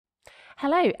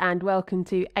Hello and welcome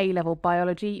to A-Level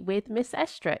Biology with Miss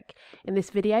Estrick. In this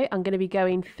video I'm going to be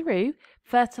going through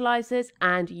fertilizers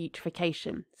and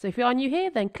eutrophication. So if you are new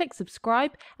here, then click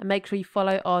subscribe and make sure you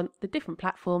follow on the different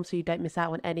platforms so you don't miss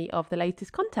out on any of the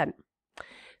latest content.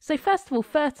 So first of all,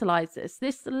 fertilizers.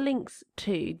 This links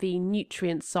to the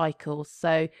nutrient cycles,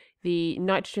 so the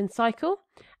nitrogen cycle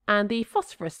and the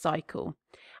phosphorus cycle.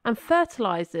 And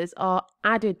fertilizers are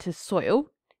added to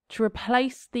soil to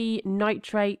replace the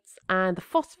nitrates and the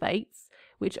phosphates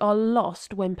which are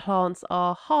lost when plants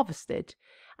are harvested.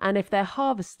 And if they're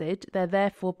harvested, they're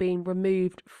therefore being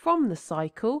removed from the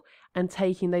cycle and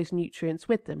taking those nutrients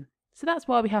with them. So that's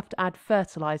why we have to add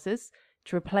fertilizers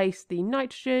to replace the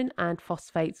nitrogen and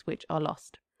phosphates which are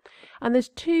lost. And there's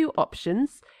two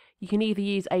options. You can either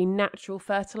use a natural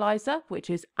fertilizer, which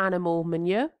is animal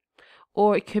manure,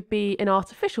 or it could be an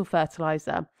artificial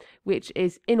fertilizer, which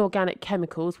is inorganic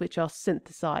chemicals which are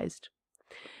synthesized.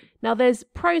 Now there's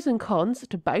pros and cons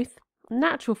to both.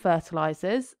 Natural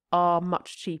fertilizers are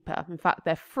much cheaper. In fact,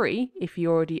 they're free if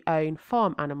you already own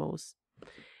farm animals.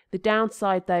 The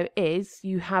downside though is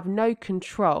you have no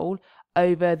control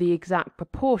over the exact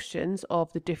proportions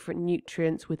of the different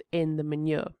nutrients within the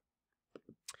manure.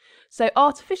 So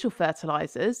artificial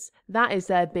fertilizers, that is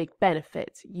their big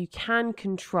benefit. You can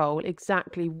control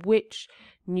exactly which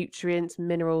nutrients,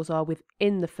 minerals are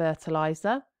within the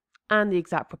fertilizer and the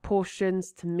exact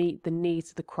proportions to meet the needs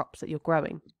of the crops that you're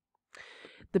growing.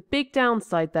 The big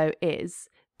downside though is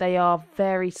they are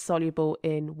very soluble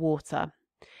in water.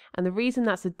 And the reason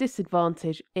that's a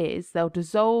disadvantage is they'll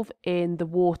dissolve in the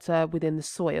water within the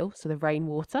soil, so the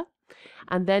rainwater,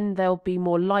 and then they'll be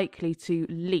more likely to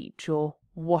leach or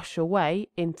wash away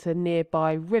into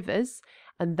nearby rivers,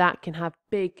 and that can have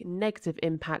big negative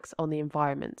impacts on the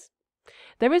environment.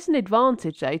 There is an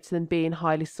advantage though to them being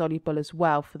highly soluble as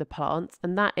well for the plants,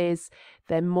 and that is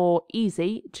they're more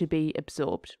easy to be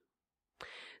absorbed.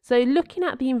 So looking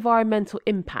at the environmental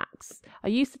impacts, I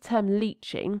use the term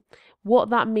leaching. What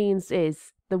that means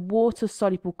is the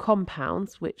water-soluble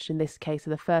compounds, which in this case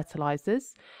are the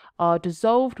fertilizers, are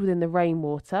dissolved within the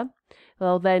rainwater.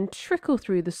 They'll then trickle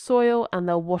through the soil and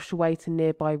they'll wash away to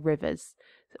nearby rivers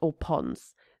or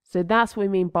ponds. So that's what we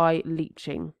mean by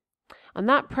leaching. And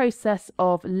that process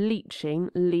of leaching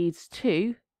leads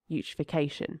to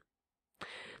eutrophication.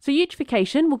 So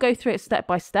eutrophication, we'll go through it step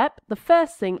by step. The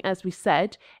first thing, as we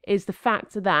said, is the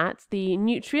fact that the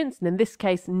nutrients, and in this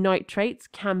case nitrates,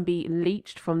 can be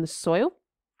leached from the soil.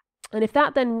 And if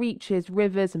that then reaches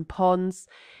rivers and ponds,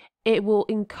 it will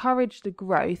encourage the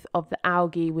growth of the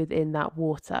algae within that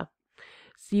water.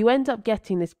 So you end up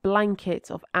getting this blanket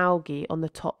of algae on the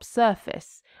top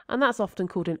surface, and that's often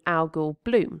called an algal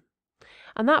bloom.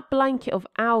 And that blanket of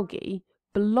algae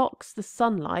blocks the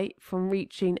sunlight from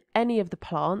reaching any of the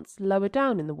plants lower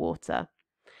down in the water.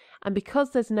 And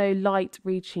because there's no light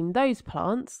reaching those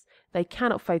plants, they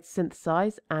cannot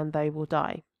photosynthesize and they will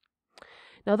die.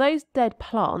 Now those dead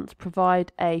plants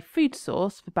provide a food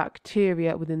source for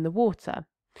bacteria within the water.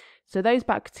 So those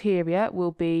bacteria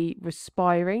will be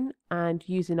respiring and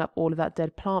using up all of that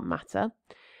dead plant matter.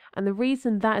 And the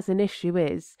reason that is an issue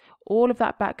is all of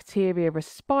that bacteria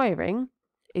respiring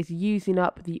is using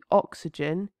up the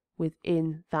oxygen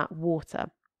within that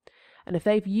water. And if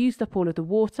they've used up all of the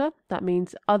water, that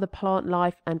means other plant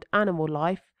life and animal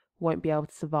life won't be able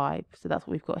to survive. So that's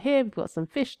what we've got here. We've got some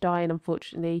fish dying,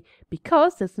 unfortunately,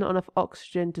 because there's not enough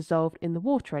oxygen dissolved in the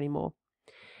water anymore.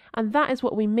 And that is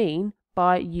what we mean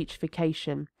by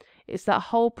eutrophication. It's that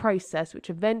whole process which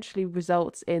eventually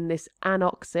results in this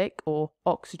anoxic or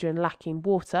oxygen lacking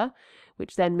water,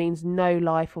 which then means no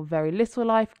life or very little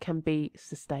life can be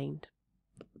sustained.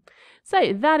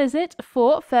 So that is it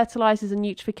for fertilizers and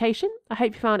eutrophication. I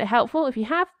hope you found it helpful. If you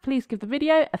have, please give the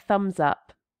video a thumbs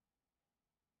up.